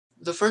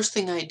The first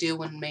thing I do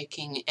when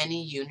making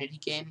any Unity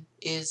game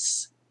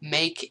is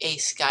make a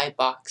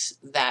skybox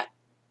that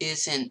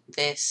isn't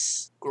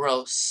this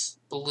gross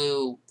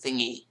blue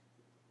thingy.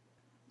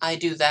 I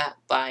do that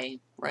by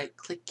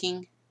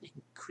right-clicking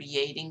and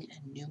creating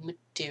a new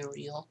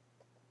material.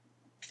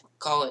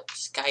 Call it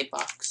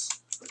Skybox.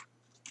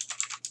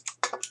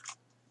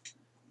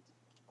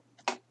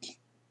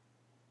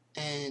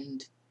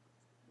 And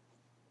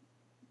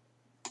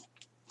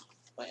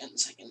wait a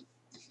second.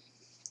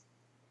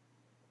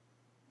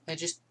 I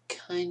just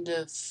kind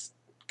of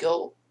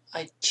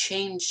I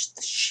change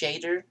the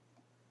shader.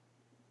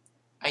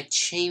 I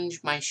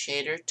change my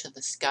shader to the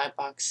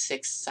Skybox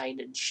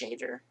 6-sided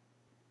shader.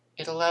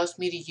 It allows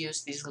me to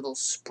use these little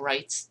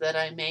sprites that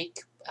I make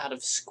out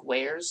of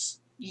squares.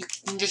 You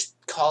can just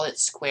call it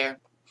square.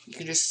 You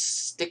can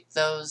just stick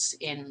those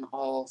in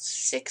all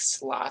 6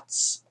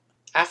 slots.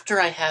 After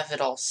I have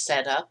it all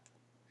set up,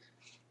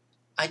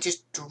 I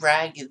just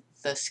drag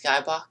the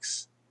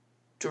skybox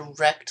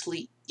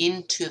directly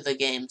into the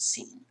game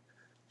scene.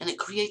 And it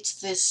creates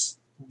this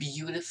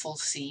beautiful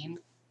scene.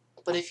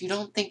 But if you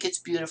don't think it's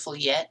beautiful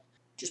yet,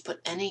 just put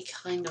any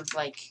kind of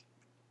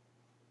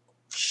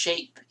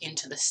shape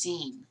into the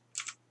scene.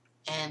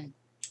 And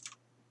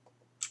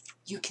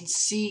you can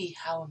see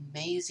how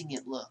amazing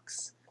it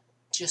looks.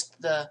 Just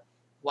the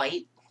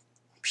white,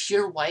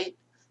 pure white,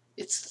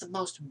 it's the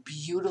most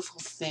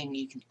beautiful thing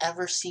you can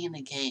ever see in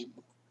a game.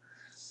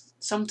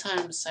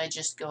 Sometimes I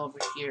just go over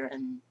here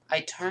and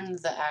I turn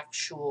the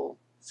actual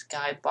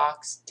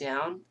skybox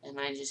down and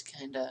I just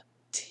kind of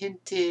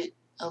tint it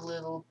a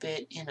little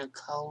bit in a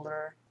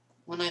color.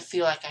 When I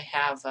feel like I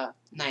have a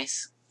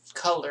nice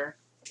color,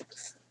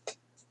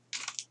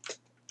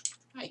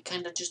 I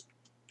kind of just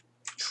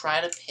try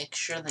to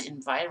picture the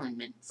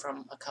environment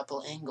from a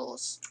couple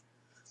angles.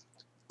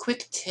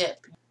 Quick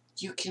tip,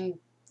 you can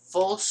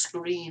full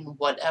screen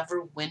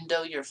whatever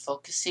window you're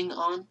focusing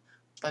on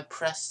by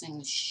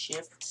pressing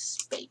Shift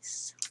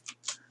Space.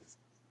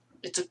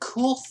 It's a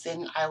cool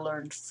thing I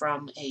learned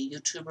from a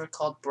YouTuber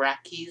called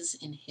Brackies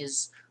in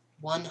his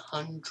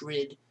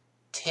 100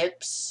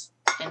 tips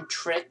and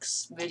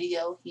tricks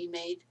video he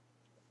made.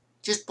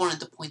 Just wanted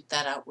to point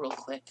that out real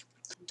quick.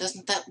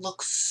 Doesn't that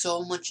look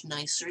so much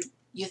nicer?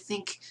 You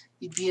think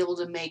you'd be able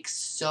to make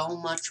so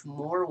much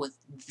more with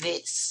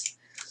this.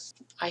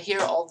 I hear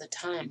all the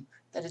time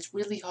that it's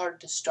really hard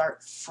to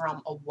start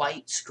from a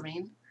white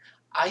screen.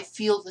 I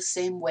feel the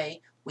same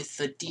way with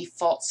the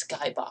default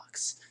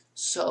skybox.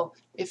 So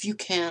if you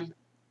can,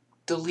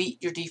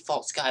 delete your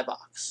default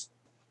skybox.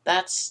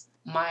 That's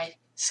my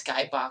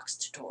skybox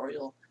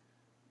tutorial.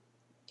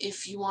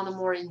 If you want a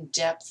more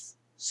in-depth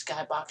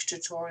skybox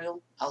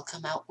tutorial, I'll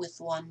come out with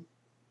one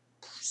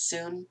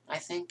soon, I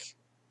think.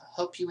 I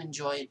hope you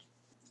enjoyed.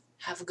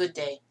 Have a good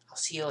day. I'll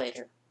see you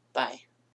later. Bye.